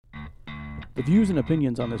The views and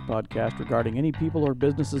opinions on this podcast regarding any people or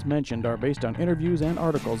businesses mentioned are based on interviews and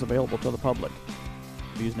articles available to the public.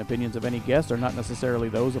 The views and opinions of any guests are not necessarily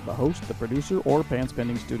those of the host, the producer, or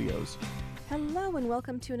Panspending Studios. Hello and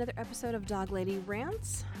welcome to another episode of Dog Lady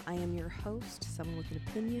Rants. I am your host, someone with an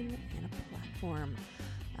opinion and a platform.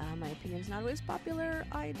 My opinion's not always popular.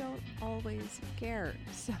 I don't always care.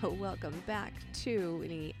 So welcome back to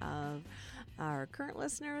any of our current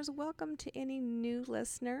listeners. Welcome to any new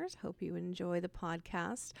listeners. Hope you enjoy the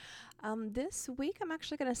podcast. This week, I'm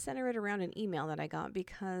actually going to center it around an email that I got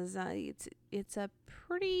because it's a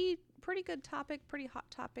pretty good topic, pretty hot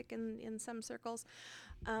topic in some circles.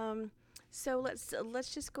 So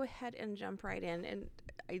let's just go ahead and jump right in. And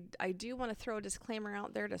I do want to throw a disclaimer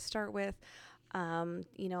out there to start with.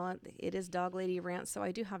 It is Dog Lady Rant, so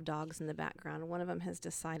I do have dogs in the background. One of them has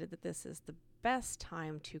decided that this is the best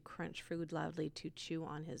time to crunch food loudly, to chew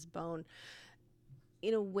on his bone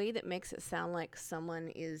in a way that makes it sound like someone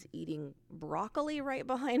is eating broccoli right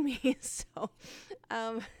behind me. So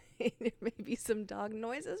there may be some dog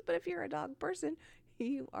noises, but if you're a dog person,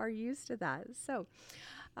 you are used to that. So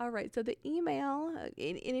all right, so the email, and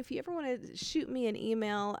if you ever want to shoot me an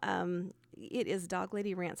email, it is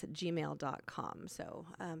dogladyrants@gmail.com. So,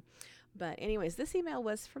 but anyways, this email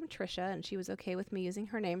was from Trisha, and she was okay with me using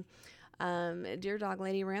her name. Dear Dog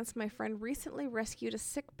Lady Rants, my friend recently rescued a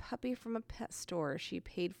sick puppy from a pet store. She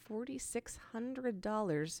paid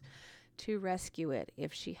 $4,600 to rescue it.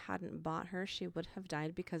 If she hadn't bought her, she would have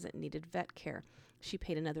died because it needed vet care. She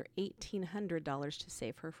paid another $1,800 to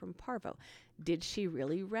save her from parvo. Did she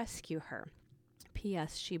really rescue her?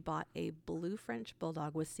 P.S. She bought a blue French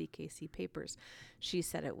bulldog with CKC papers. They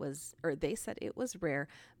said it was rare,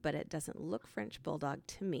 but it doesn't look French bulldog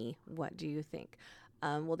to me. What do you think?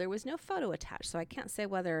 Well, there was no photo attached, so I can't say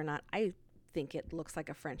whether or not I think it looks like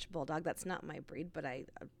a French bulldog. That's not my breed, but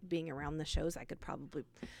being around the shows, I could probably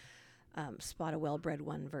spot a well-bred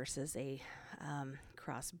one versus a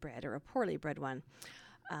crossbred or a poorly bred one.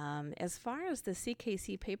 As far as the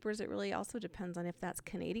CKC papers, it really also depends on if that's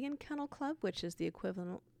Canadian Kennel Club, which is the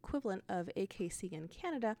equivalent of AKC in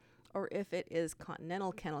Canada, or if it is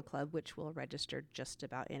Continental Kennel Club, which will register just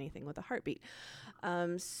about anything with a heartbeat.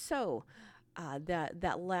 That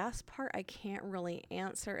last part I can't really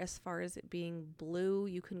answer as far as it being blue.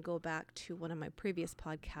 You can go back to one of my previous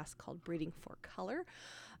podcasts called Breeding for Color.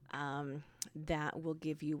 That will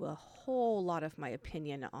give you a whole lot of my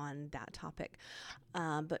opinion on that topic.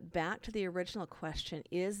 But back to the original question,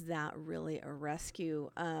 is that really a rescue?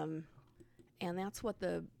 And that's what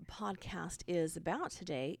the podcast is about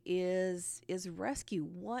today, is rescue.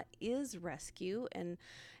 What is rescue? And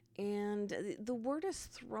the word is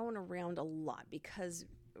thrown around a lot because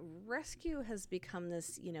rescue has become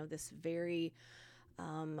this very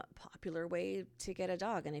popular way to get a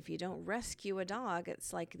dog. And if you don't rescue a dog,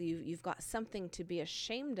 it's like you've got something to be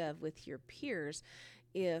ashamed of with your peers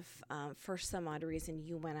if for some odd reason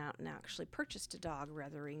you went out and actually purchased a dog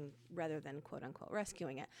rather than quote unquote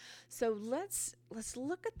rescuing it. So let's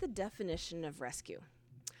look at the definition of rescue.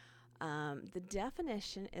 The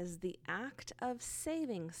definition is the act of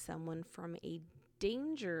saving someone from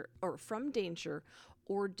danger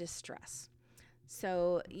or distress.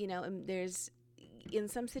 So, there's in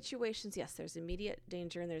some situations, yes, there's immediate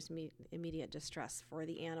danger and there's immediate distress for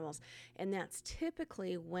the animals. And that's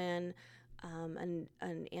typically when an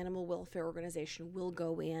animal welfare organization will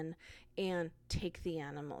go in and take the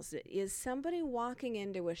animals. Is somebody walking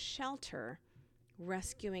into a shelter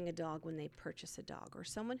rescuing a dog when they purchase a dog, or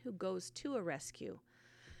someone who goes to a rescue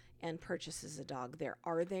and purchases a dog there?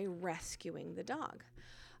 Are they rescuing the dog?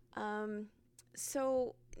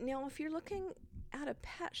 So now if you're looking at a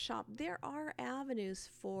pet shop, there are avenues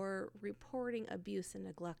for reporting abuse and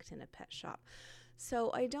neglect in a pet shop.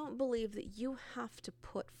 So I don't believe that you have to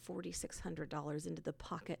put $4,600 into the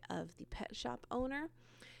pocket of the pet shop owner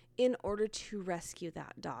in order to rescue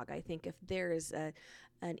that dog. I think if there is an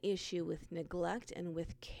issue with neglect and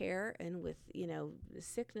with care and with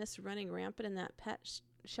sickness running rampant in that pet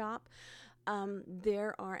shop,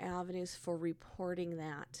 there are avenues for reporting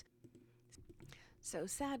that. So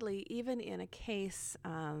sadly, even in a case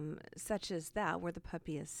such as that where the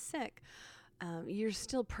puppy is sick, you're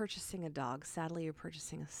still purchasing a dog. Sadly, you're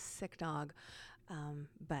purchasing a sick dog,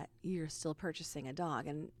 but you're still purchasing a dog.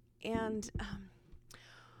 And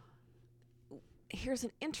here's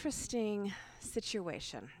an interesting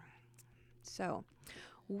situation. So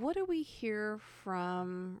what do we hear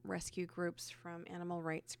from rescue groups, from animal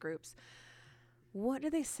rights groups? What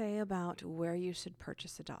do they say about where you should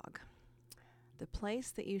purchase a dog? The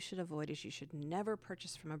place that you should avoid is you should never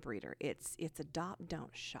purchase from a breeder. It's adopt, don't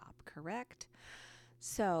shop, correct?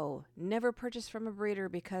 So never purchase from a breeder,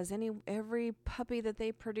 because every puppy that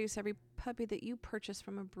they produce, every puppy that you purchase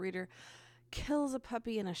from a breeder kills a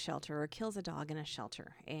puppy in a shelter or kills a dog in a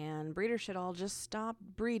shelter. And breeders should all just stop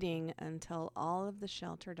breeding until all of the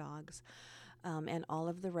shelter dogs and all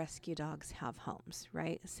of the rescue dogs have homes,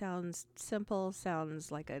 right? Sounds simple,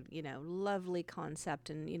 sounds like a, lovely concept,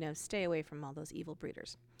 and, stay away from all those evil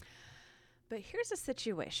breeders. But here's a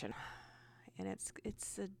situation, and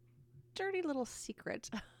it's a dirty little secret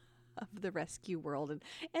of the rescue world,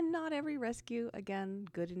 and not every rescue, again,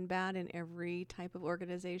 good and bad in every type of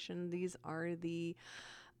organization. These are the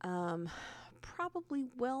probably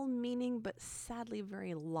well-meaning but sadly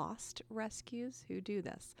very lost rescues who do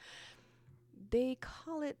this. They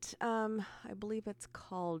call it, I believe it's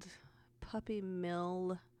called puppy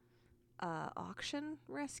mill auction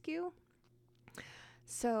rescue.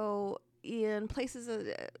 So in places,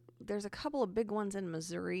 there's a couple of big ones in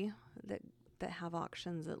Missouri that have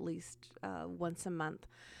auctions at least once a month.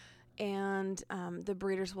 And the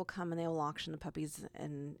breeders will come and they will auction the puppies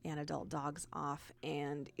and adult dogs off.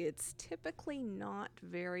 And it's typically not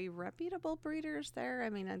very reputable breeders there. I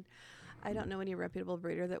mean, I don't know any reputable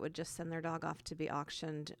breeder that would just send their dog off to be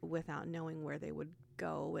auctioned without knowing where they would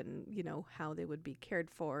go and, how they would be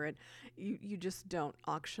cared for. And you just don't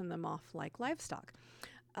auction them off like livestock.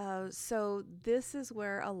 So this is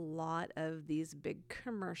where a lot of these big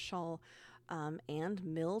commercial and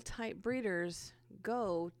mill-type breeders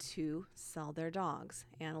go to sell their dogs.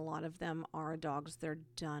 And a lot of them are dogs they're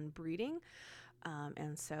done breeding.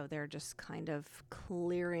 And so they're just kind of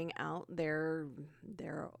clearing out their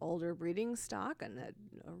older breeding stock, and that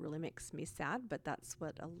really makes me sad, but that's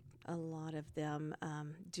what a lot of them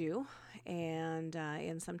do. And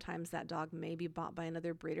sometimes that dog may be bought by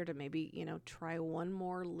another breeder to maybe, try one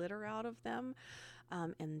more litter out of them.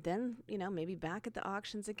 And then, maybe back at the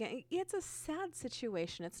auctions again. It's a sad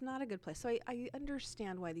situation. It's not a good place. So I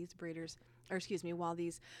understand why these while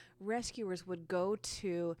these rescuers would go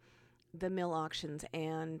to the mill auctions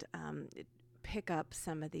and pick up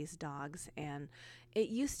some of these dogs. And it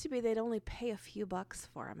used to be they'd only pay a few bucks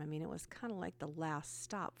for them. I mean, it was kind of like the last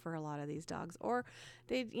stop for a lot of these dogs. Or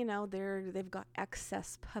they've got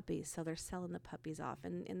excess puppies, so they're selling the puppies off,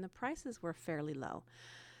 and the prices were fairly low.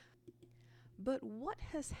 But what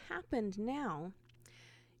has happened now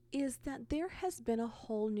is that there has been a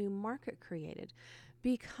whole new market created,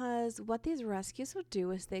 because what these rescues will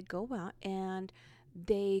do is they go out and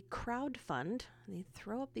they crowdfund. They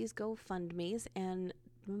throw up these GoFundMes, and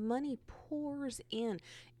money pours in.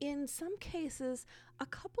 In some cases, a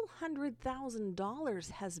couple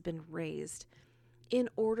 $100,000 has been raised in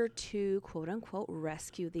order to, quote unquote,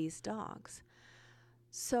 rescue these dogs.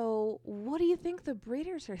 So what do you think the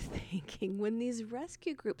breeders are thinking when these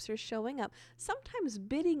rescue groups are showing up, sometimes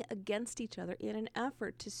bidding against each other in an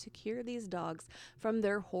effort to secure these dogs from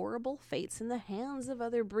their horrible fates in the hands of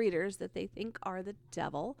other breeders that they think are the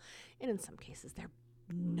devil? And in some cases, they're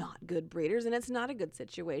not good breeders, and it's not a good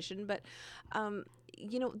situation. But,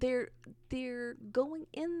 they're going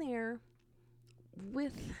in there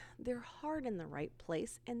with their heart in the right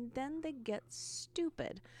place, and then they get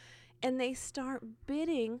stupid. And they start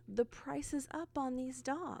bidding the prices up on these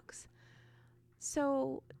dogs.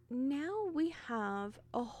 So now we have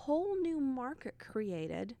a whole new market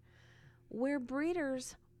created where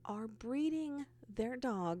breeders are breeding their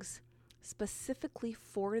dogs specifically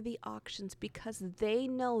for the auctions, because they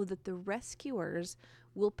know that the rescuers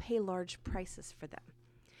will pay large prices for them.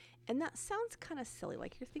 And that sounds kind of silly.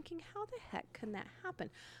 Like, you're thinking, how the heck can that happen?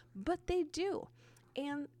 But they do.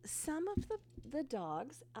 And some of the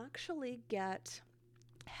dogs actually get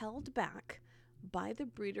held back by the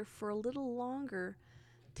breeder for a little longer,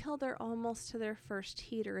 till they're almost to their first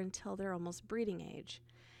heat, or until they're almost breeding age.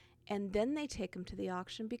 And then they take them to the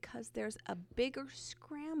auction, because there's a bigger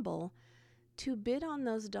scramble to bid on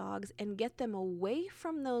those dogs and get them away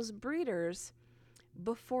from those breeders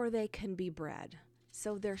before they can be bred.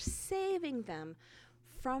 So they're saving them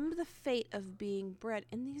from the fate of being bred,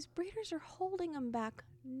 and these breeders are holding them back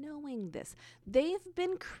knowing this. They've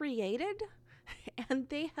been created and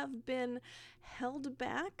they have been held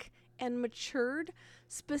back and matured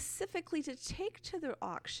specifically to take to the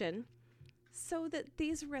auction, so that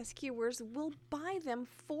these rescuers will buy them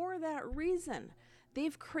for that reason.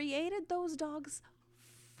 They've created those dogs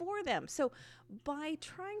for them. So by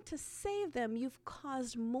trying to save them, you've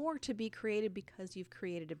caused more to be created, because you've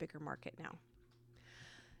created a bigger market now.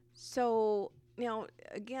 So now,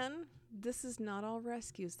 again, this is not all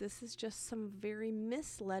rescues. This is just some very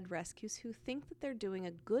misled rescues who think that they're doing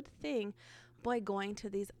a good thing by going to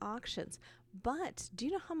these auctions. But do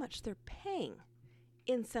you know how much they're paying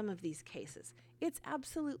in some of these cases. It's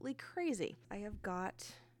absolutely crazy. I have got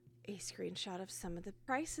a screenshot of some of the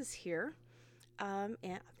prices here. And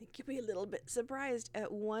I think you'll be a little bit surprised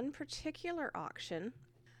at one particular auction.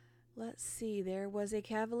 Let's see, there was a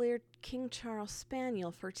Cavalier King Charles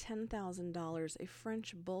Spaniel for $10,000. A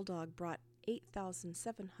French Bulldog brought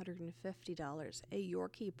 $8,750. A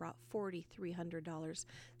Yorkie brought $4,300.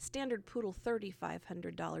 Standard Poodle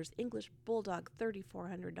 $3,500. English Bulldog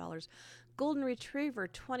 $3,400. Golden Retriever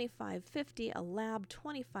 $2,550. A Lab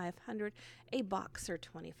 $2,500. A Boxer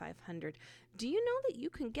 $2,500. Do you know that you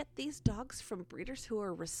can get these dogs from breeders who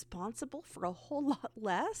are responsible for a whole lot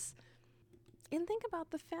less? And think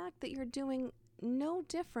about the fact that you're doing no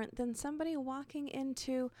different than somebody walking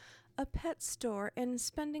into a pet store and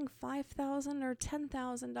spending $5,000 or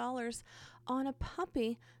 $10,000 on a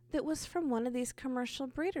puppy that was from one of these commercial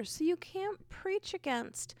breeders. So you can't preach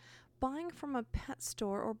against buying from a pet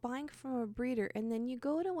store or buying from a breeder, and then you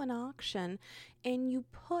go to an auction and you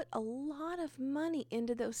put a lot of money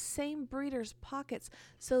into those same breeders' pockets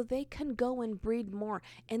so they can go and breed more.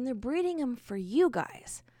 And they're breeding them for you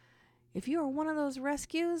guys. If you are one of those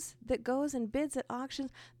rescues that goes and bids at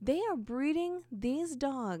auctions, they are breeding these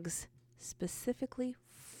dogs specifically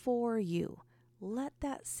for you. Let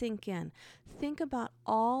that sink in. Think about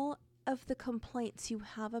all of the complaints you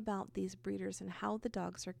have about these breeders and how the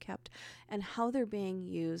dogs are kept and how they're being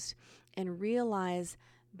used, and realize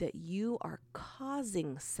that you are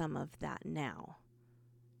causing some of that now.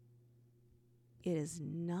 It is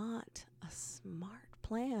not a smart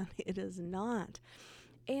plan. It is not.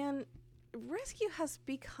 And rescue has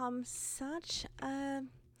become such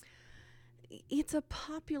it's a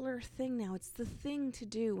popular thing now. It's the thing to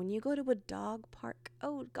do. When you go to a dog park,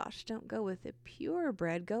 oh gosh, don't go with a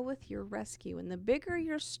purebred, go with your rescue. And the bigger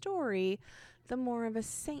your story, the more of a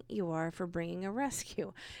saint you are for bringing a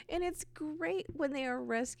rescue. And it's great when they are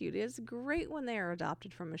rescued. It's great when they are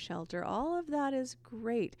adopted from a shelter. All of that is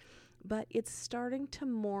great. But it's starting to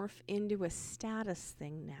morph into a status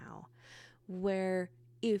thing now, where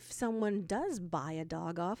if someone does buy a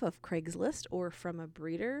dog off of Craigslist or from a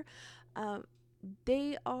breeder,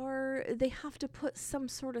 they have to put some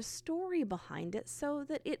sort of story behind it so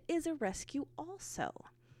that it is a rescue also.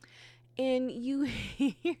 And you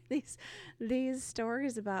hear these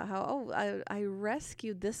stories about how, I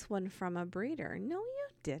rescued this one from a breeder. No, you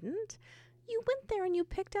didn't. You went there and you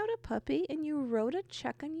picked out a puppy and you wrote a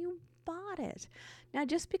check and you bought it. Now,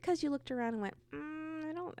 just because you looked around and went,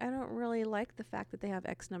 I don't really like the fact that they have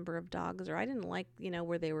X number of dogs, or I didn't like,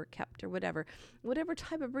 where they were kept, or whatever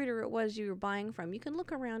type of breeder it was you were buying from, you can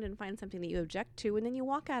look around and find something that you object to, and then you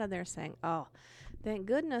walk out of there saying, oh, thank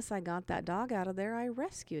goodness I got that dog out of there. I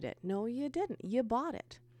rescued it. No, you didn't. You bought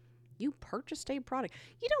it. You purchased a product.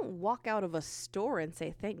 You don't walk out of a store and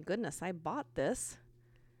say, thank goodness I bought this.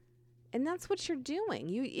 And that's what you're doing.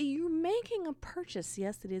 You're making a purchase.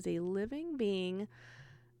 Yes, it is a living being,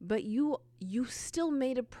 but you still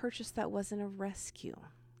made a purchase that wasn't a rescue.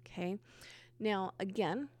 Okay. Now,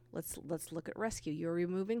 again, let's look at rescue. You're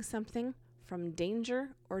removing something from danger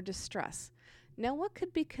or distress. Now, what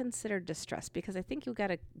could be considered distress? Because I think you've got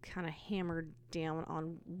to kind of hammer down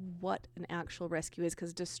on what an actual rescue is,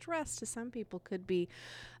 because distress to some people could be,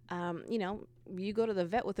 you go to the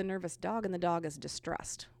vet with a nervous dog and the dog is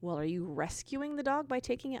distressed. Well, are you rescuing the dog by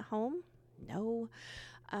taking it home? No.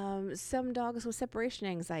 Some dogs with separation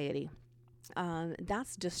anxiety,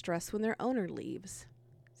 that's distress when their owner leaves.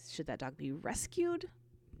 Should that dog be rescued?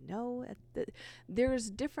 No. There's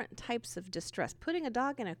different types of distress. Putting a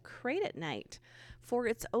dog in a crate at night for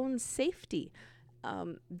its own safety,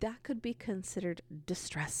 that could be considered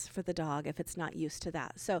distress for the dog if it's not used to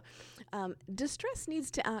that. So distress needs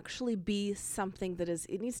to actually be something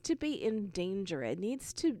it needs to be in danger.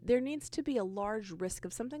 There needs to be a large risk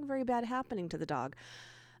of something very bad happening to the dog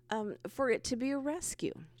for it to be a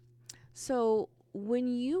rescue. So when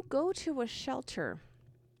you go to a shelter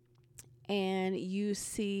and you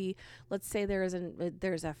see, let's say there's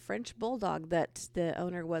a French Bulldog that the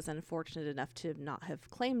owner was unfortunate enough to not have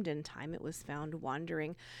claimed in time. It was found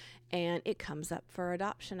wandering, and it comes up for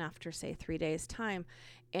adoption after, say, 3 days' time.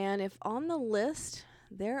 And if on the list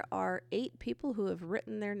there are 8 people who have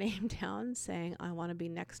written their name down saying, I want to be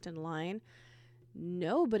next in line,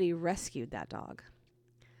 nobody rescued that dog.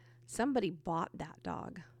 Somebody bought that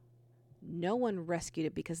dog. No one rescued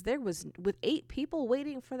it, because with 8 people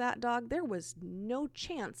waiting for that dog, there was no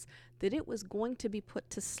chance that it was going to be put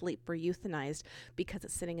to sleep or euthanized because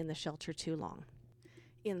it's sitting in the shelter too long.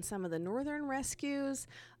 In some of the northern rescues,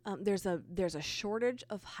 there's a shortage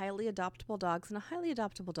of highly adoptable dogs, and a highly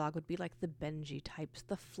adoptable dog would be like the Benji types,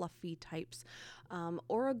 the fluffy types,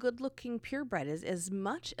 or a good-looking purebred. As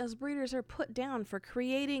much as breeders are put down for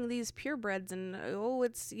creating these purebreds, and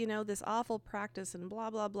it's this awful practice and blah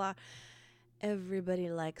blah blah.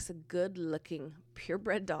 Everybody likes a good-looking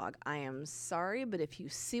purebred dog. I am sorry, but if you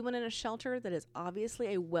see one in a shelter that is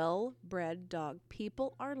obviously a well-bred dog,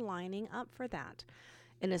 people are lining up for that.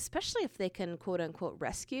 And especially if they can, quote unquote,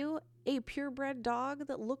 rescue a purebred dog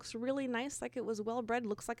that looks really nice, like it was well bred,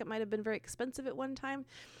 looks like it might have been very expensive at one time,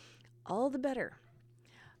 all the better.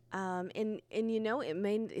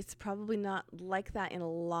 It's probably not like that in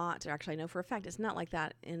a lot. Actually, I know for a fact it's not like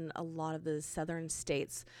that in a lot of the southern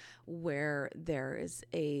states where there is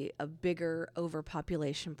a bigger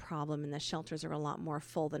overpopulation problem and the shelters are a lot more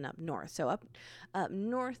full than up north. So up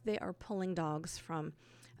north, they are pulling dogs from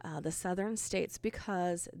the southern states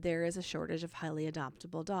because there is a shortage of highly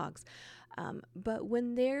adoptable dogs. But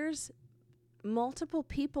when there's multiple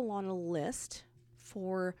people on a list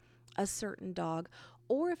for a certain dog,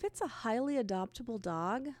 or if it's a highly adoptable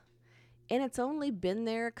dog and it's only been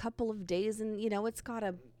there a couple of days and, it's got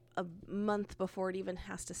a month before it even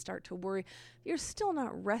has to start to worry, you're still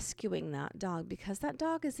not rescuing that dog because that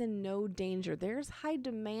dog is in no danger. There's high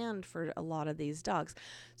demand for a lot of these dogs.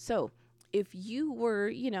 So if you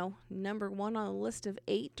were, number one on the list of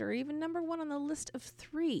 8 or even number one on the list of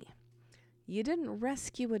 3, you didn't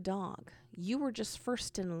rescue a dog. You were just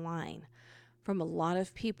first in line from a lot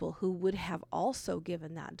of people who would have also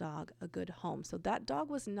given that dog a good home. So that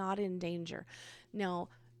dog was not in danger. Now,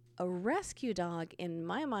 a rescue dog, in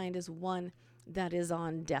my mind, is one that is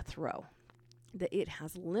on death row, that it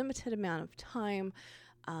has limited amount of time.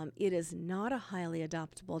 It is not a highly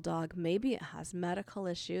adoptable dog. Maybe it has medical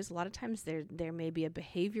issues. A lot of times there may be a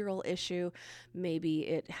behavioral issue. Maybe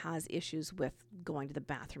it has issues with going to the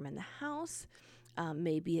bathroom in the house.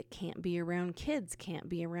 Maybe it can't be around kids, can't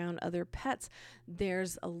be around other pets.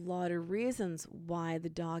 There's a lot of reasons why the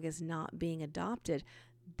dog is not being adopted.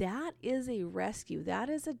 That is a rescue. That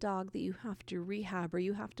is a dog that you have to rehab, or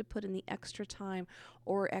you have to put in the extra time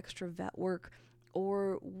or extra vet work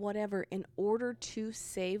or whatever in order to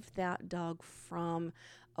save that dog from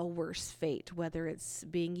a worse fate, whether it's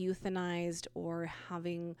being euthanized or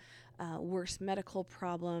having worse medical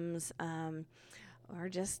problems, or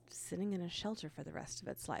just sitting in a shelter for the rest of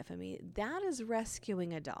its life. I mean, that is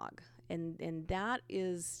rescuing a dog, and that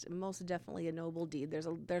is most definitely a noble deed.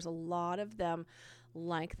 There's a lot of them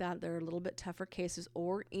like that. They're a little bit tougher cases,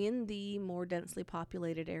 or in the more densely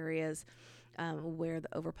populated areas where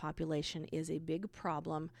the overpopulation is a big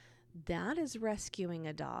problem. That is rescuing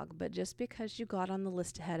a dog, but just because you got on the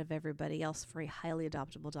list ahead of everybody else for a highly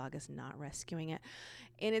adoptable dog is not rescuing it.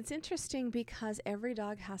 And it's interesting because every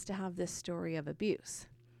dog has to have this story of abuse.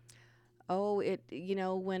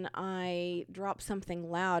 When I drop something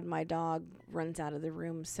loud, my dog runs out of the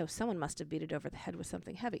room, so someone must have beat it over the head with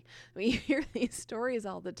something heavy. I mean, you hear these stories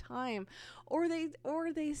all the time, or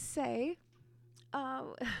they say,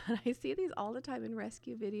 I see these all the time in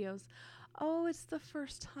rescue videos. Oh, it's the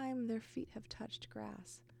first time their feet have touched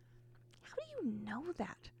grass. How do you know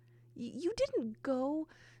that? You didn't go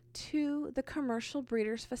to the commercial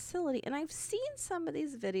breeder's facility. And I've seen some of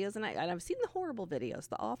these videos, and I've seen the horrible videos,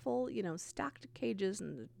 the awful, stacked cages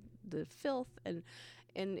and the filth, and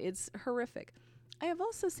it's horrific. I have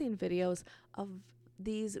also seen videos of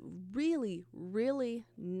these really, really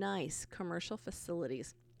nice commercial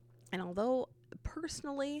facilities. And although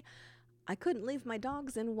personally, I couldn't leave my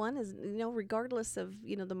dogs in one, as regardless of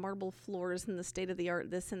the marble floors and the state of the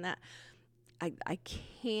art, this and that. I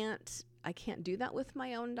can't do that with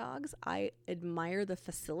my own dogs. I admire the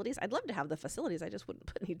facilities. I'd love to have the facilities. I just wouldn't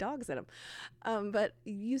put any dogs in them. But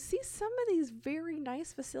you see some of these very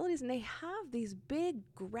nice facilities, and they have these big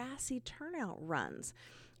grassy turnout runs.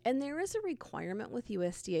 And there is a requirement with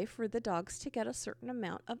USDA for the dogs to get a certain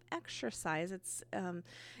amount of exercise. It's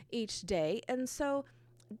each day. And so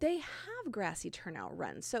they have grassy turnout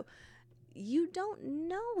runs. So you don't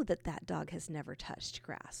know that dog has never touched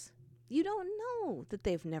grass. You don't know that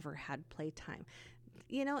they've never had playtime.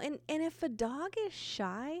 And if a dog is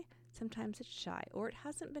shy, sometimes it's shy, or it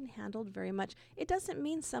hasn't been handled very much. It doesn't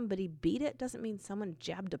mean somebody beat it. Doesn't mean someone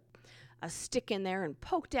jabbed a stick in there and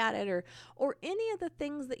poked at it, or any of the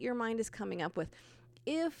things that your mind is coming up with.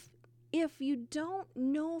 If you don't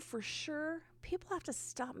know for sure, people have to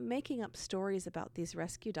stop making up stories about these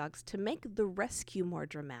rescue dogs to make the rescue more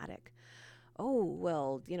dramatic. Oh,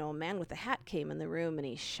 well, a man with a hat came in the room and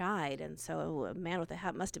he shied, and so a man with a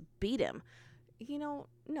hat must have beat him.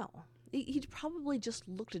 No. he probably just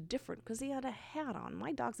looked different because he had a hat on.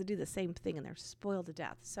 My dogs that do the same thing and they're spoiled to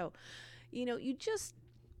death. So, you just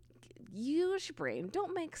use your brain.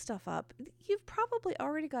 Don't make stuff up. You've probably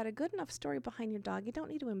already got a good enough story behind your dog. You don't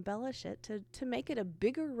need to embellish it to make it a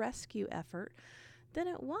bigger rescue effort than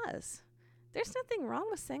it was. There's nothing wrong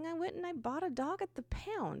with saying I went and I bought a dog at the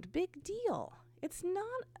pound. Big deal. It's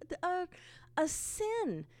not a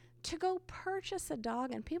sin to go purchase a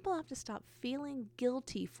dog, and people have to stop feeling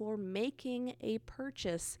guilty for making a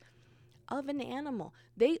purchase of an animal.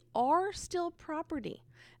 They are still property.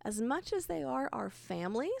 As much as they are our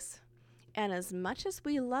families, and as much as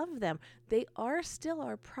we love them, they are still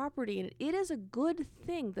our property, and it is a good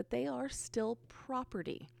thing that they are still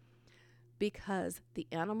property, because the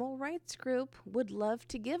animal rights group would love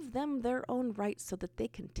to give them their own rights so that they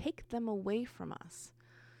can take them away from us.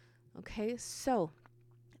 Okay, so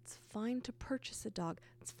it's fine to purchase a dog.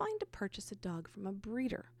 It's fine to purchase a dog from a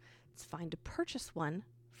breeder. It's fine to purchase one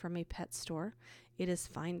from a pet store. It is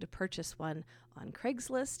fine to purchase one on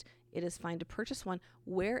Craigslist. It is fine to purchase one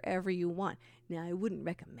wherever you want. Now, I wouldn't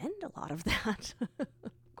recommend a lot of that.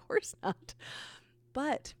 Of course not.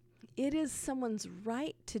 But it is someone's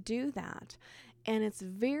right to do that. And it's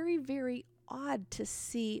very, very odd to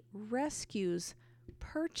see rescues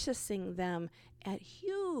purchasing them at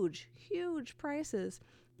huge, huge prices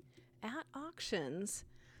at auctions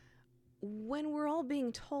when we're all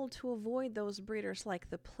being told to avoid those breeders like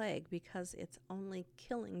the plague because it's only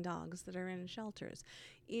killing dogs that are in shelters.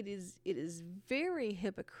 It is very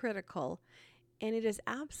hypocritical, and it is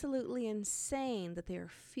absolutely insane that they are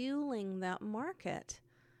fueling that market.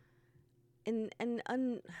 And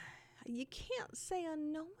you can't say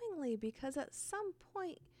unknowingly, because at some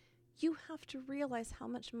point you have to realize how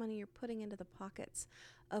much money you're putting into the pockets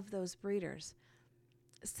of those breeders.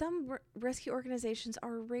 Some rescue organizations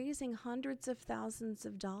are raising hundreds of thousands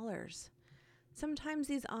of dollars. Sometimes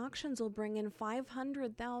these auctions will bring in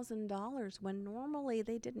 $500,000 when normally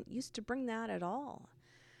they didn't used to bring that at all.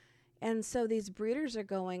 And so these breeders are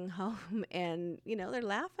going home and, they're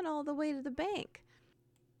laughing all the way to the bank.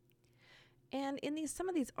 And in some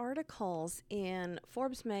of these articles in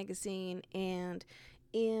Forbes magazine and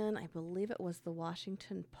in, I believe it was the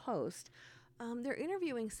Washington Post, they're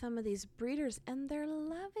interviewing some of these breeders, and they're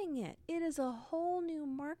loving it. It is a whole new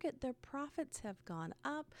market. Their profits have gone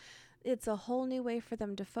up. It's a whole new way for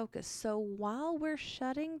them to focus. So while we're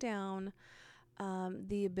shutting down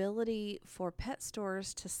the ability for pet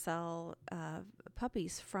stores to sell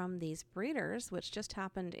puppies from these breeders, which just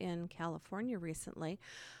happened in California recently,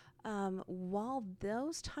 while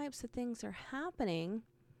those types of things are happening,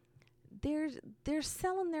 they're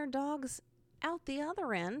selling their dogs out the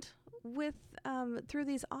other end with through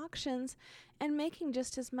these auctions and making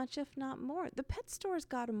just as much, if not more. The pet stores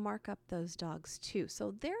got to mark up those dogs too,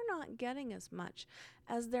 so they're not getting as much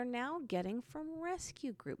as they're now getting from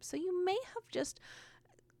rescue groups. So you may have just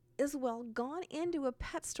as well gone into a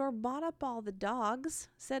pet store, bought up all the dogs,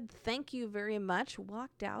 said thank you very much,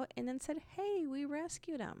 walked out, and then said, hey, we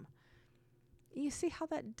rescued them. You see how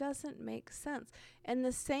that doesn't make sense. And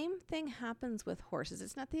the same thing happens with horses.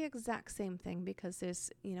 It's not the exact same thing because there's,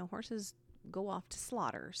 horses go off to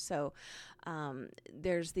slaughter. So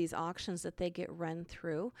there's these auctions that they get run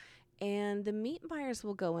through, and the meat buyers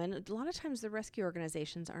will go in. A lot of times the rescue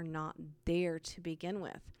organizations are not there to begin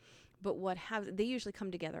with, but they usually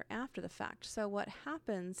come together after the fact. So what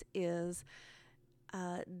happens is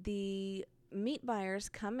the meat buyers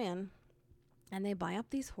come in, and they buy up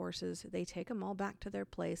these horses. They take them all back to their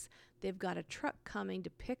place. They've got a truck coming to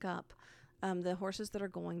pick up the horses that are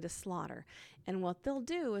going to slaughter. And what they'll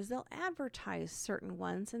do is they'll advertise certain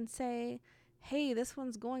ones and say, hey, this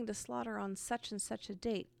one's going to slaughter on such and such a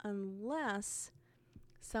date. Unless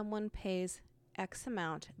someone pays X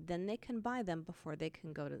amount, then they can buy them before they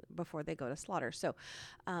go to slaughter. So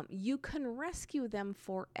you can rescue them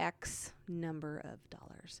for X number of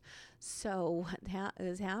dollars. So what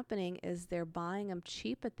is happening is they're buying them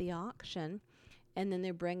cheap at the auction, and then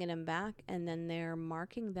they're bringing them back, and then they're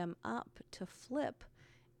marking them up to flip.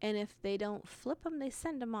 And if they don't flip them, they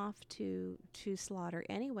send them off to slaughter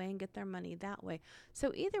anyway and get their money that way.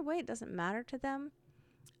 So either way, it doesn't matter to them.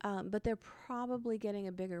 But they're probably getting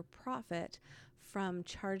a bigger profit from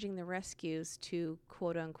charging the rescues to,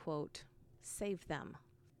 quote unquote, save them.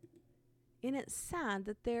 And it's sad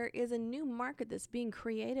that there is a new market that's being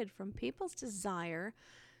created from people's desire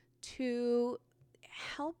to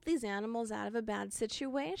help these animals out of a bad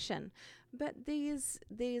situation. But these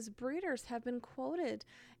breeders have been quoted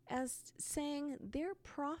as saying their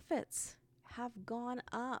profits have gone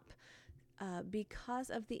up because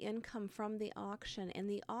of the income from the auction. And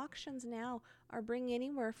the auctions now are bringing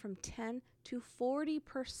anywhere from 10 to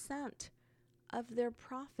 40% of their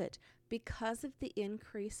profit because of the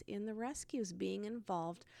increase in the rescues being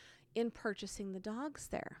involved in purchasing the dogs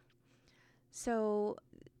there. So,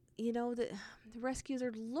 the rescues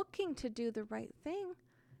are looking to do the right thing,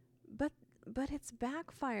 but it's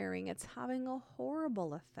backfiring. It's having a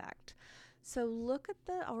horrible effect. So look at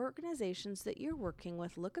the organizations that you're working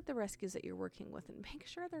with, look at the rescues that you're working with, and make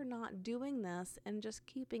sure they're not doing this and just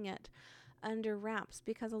keeping it under wraps,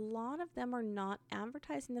 because a lot of them are not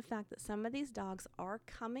advertising the fact that some of these dogs are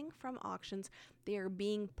coming from auctions. They are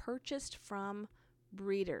being purchased from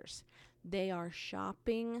breeders. They are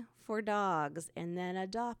shopping for dogs and then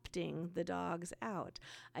adopting the dogs out.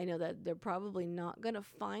 I know that they're probably not going to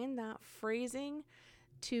find that phrasing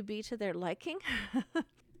to be to their liking,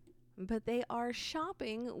 but they are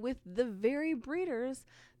shopping with the very breeders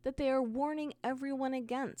that they are warning everyone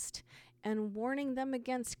against, and warning them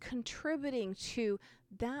against contributing to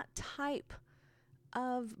that type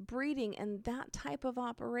of breeding and that type of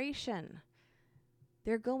operation.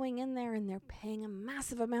 They're going in there and they're paying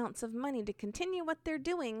massive amounts of money to continue what they're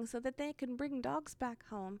doing so that they can bring dogs back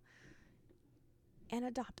home and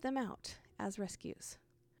adopt them out as rescues.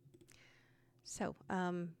 So,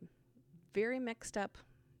 very mixed up,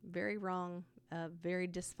 very wrong, very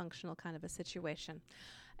dysfunctional kind of a situation.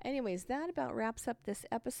 Anyways, that about wraps up this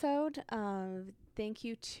episode. Thank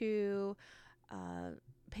you to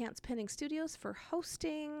Pants Pending Studios for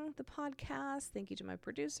hosting the podcast. Thank you to my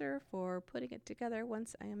producer for putting it together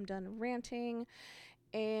once I am done ranting.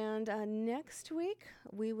 And next week,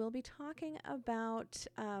 we will be talking about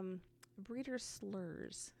breeder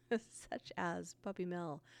slurs, such as puppy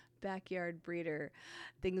mill, backyard breeder,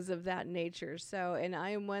 things of that nature. So, and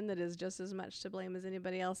I am one that is just as much to blame as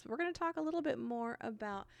anybody else. We're going to talk a little bit more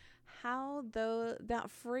about how that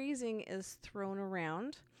phrasing is thrown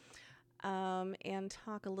around, and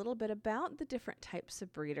talk a little bit about the different types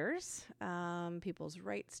of breeders, people's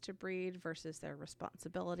rights to breed versus their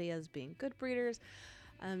responsibility as being good breeders.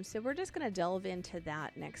 So we're just going to delve into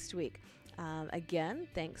that next week. Again,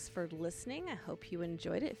 thanks for listening. I hope you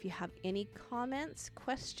enjoyed it. If you have any comments,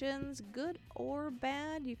 questions, good or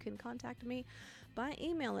bad, you can contact me by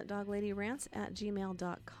email at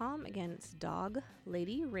dogladyrants@gmail.com. Again, it's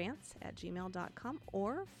dogladyrants@gmail.com,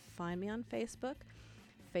 or find me on Facebook,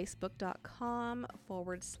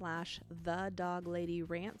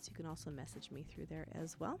 facebook.com/thedogladyrants. You can also message me through there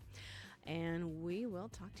as well. And we will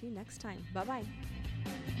talk to you next time. Bye-bye.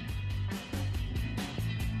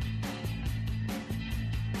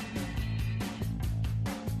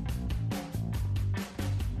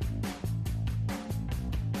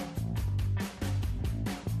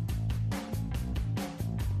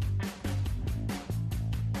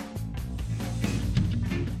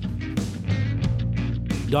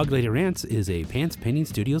 Dog Lady Rants is a Pants Pending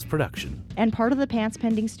Studios production and part of the Pants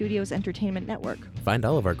Pending Studios Entertainment Network. Find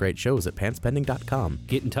all of our great shows at pantspending.com.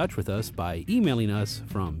 Get in touch with us by emailing us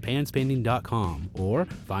from pantspending.com, or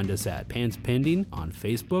find us at Pants Pending on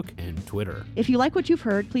Facebook and Twitter. If you like what you've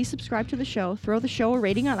heard, please subscribe to the show, throw the show a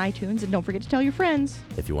rating on iTunes, and don't forget to tell your friends.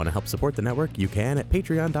 If you want to help support the network, you can at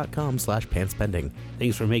patreon.com/pantspending.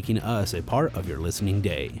 Thanks for making us a part of your listening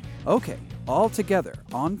day. Okay, all together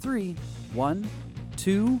on 3. 1,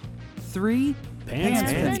 2, 3.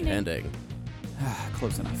 Pants Pending.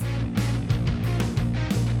 Close enough.